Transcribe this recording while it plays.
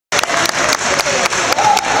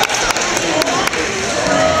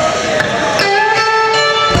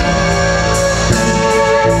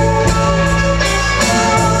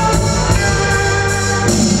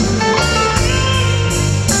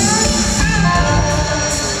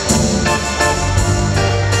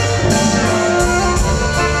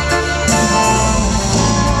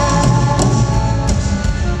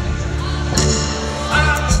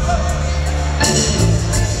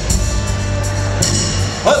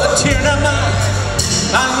tearing up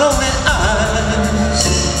my lonely eyes.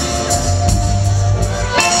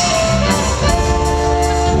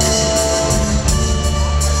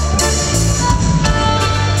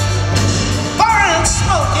 Fire and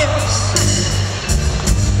smoke is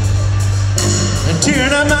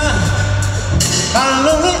tearing up my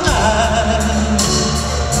lonely eyes.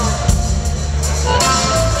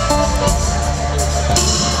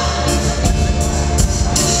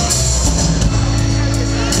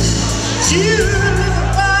 You lit the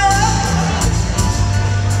fire,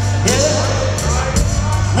 yeah,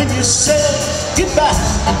 when you said goodbye.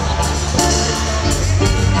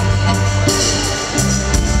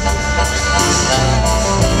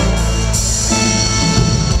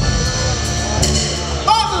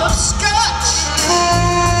 Bottle of scotch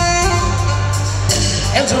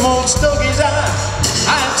and some old stogies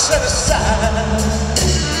I'd set aside.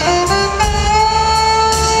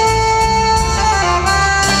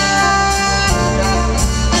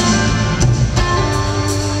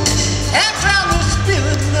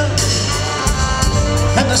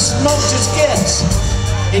 And the smoke just gets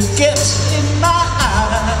in my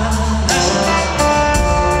eyes.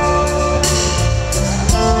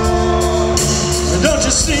 Don't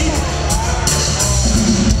you see?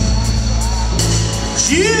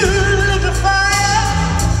 You lit the fire.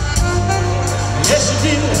 Yes, you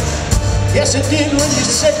did. Yes, you did when you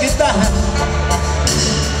said goodbye.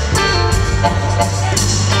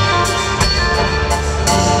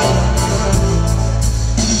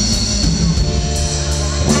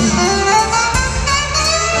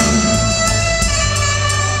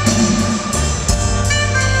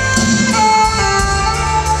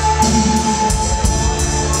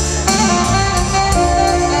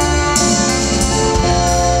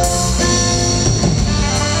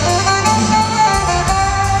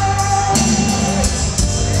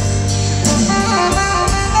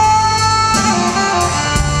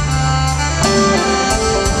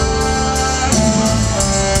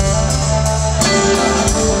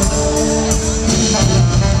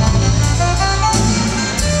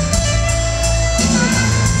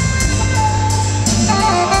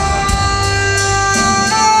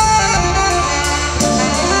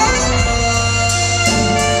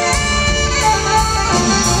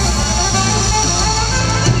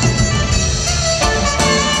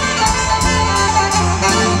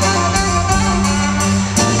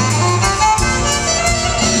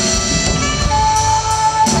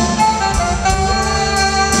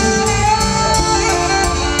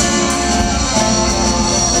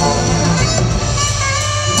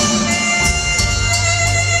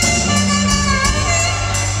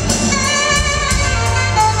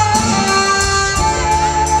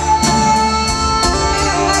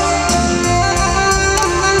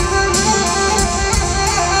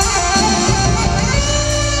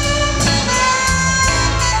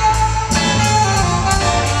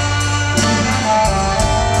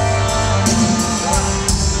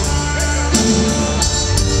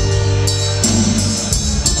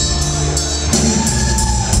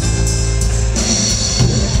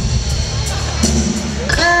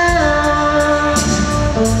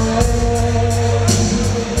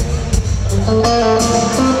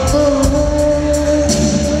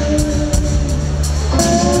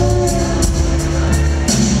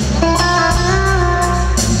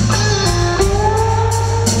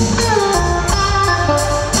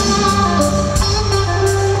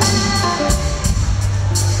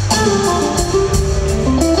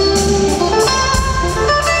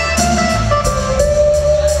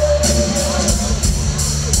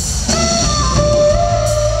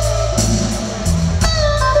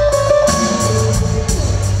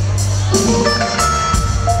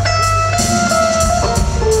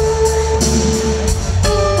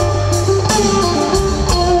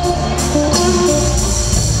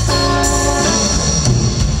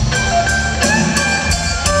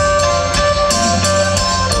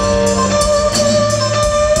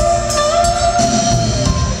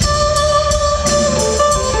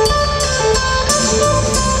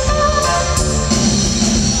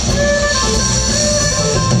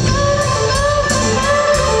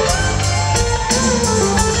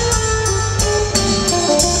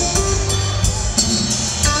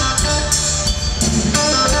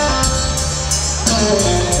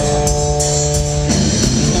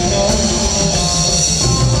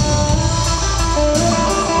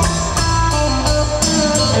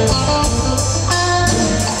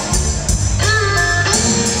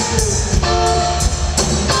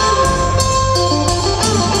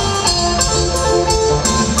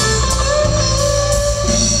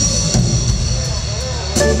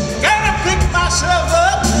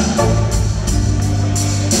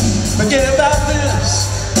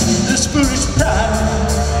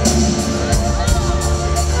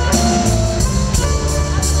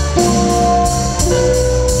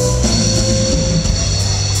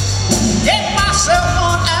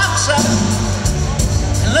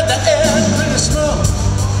 smoke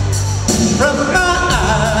from my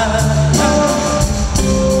eyes.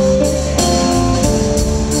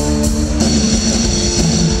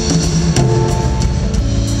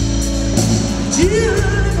 You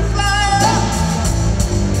lit the fire,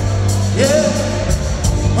 yeah,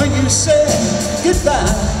 when you said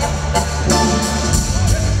goodbye.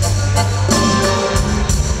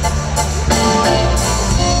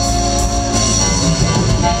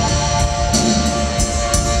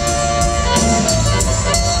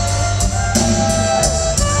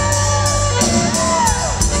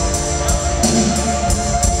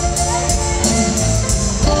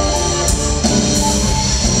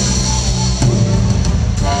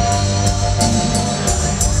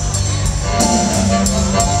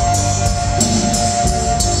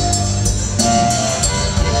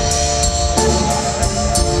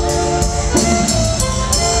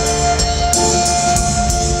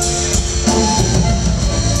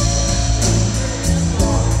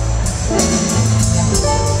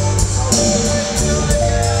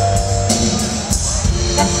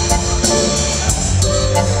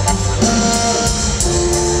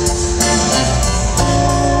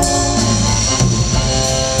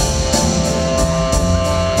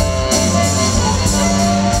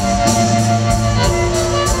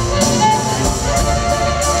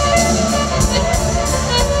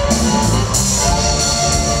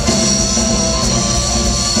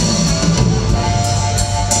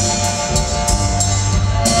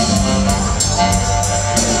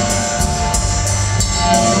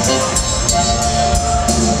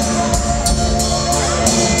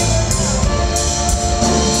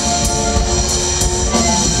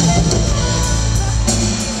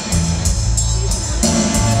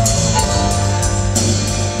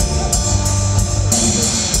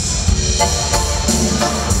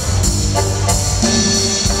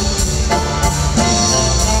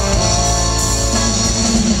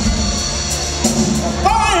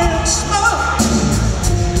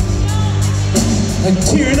 And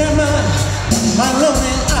tearing at my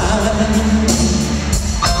lonely eyes.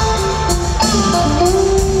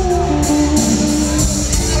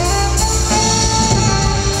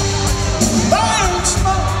 Fire and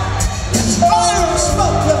smoke, it's fire and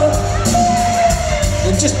smoke, love,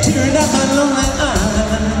 and just tearing at my lonely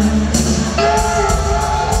eyes.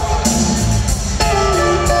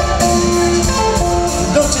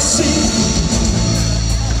 Don't you see?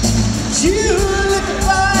 You lit the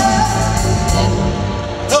fire,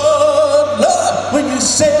 Lord, love, when you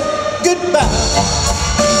said goodbye.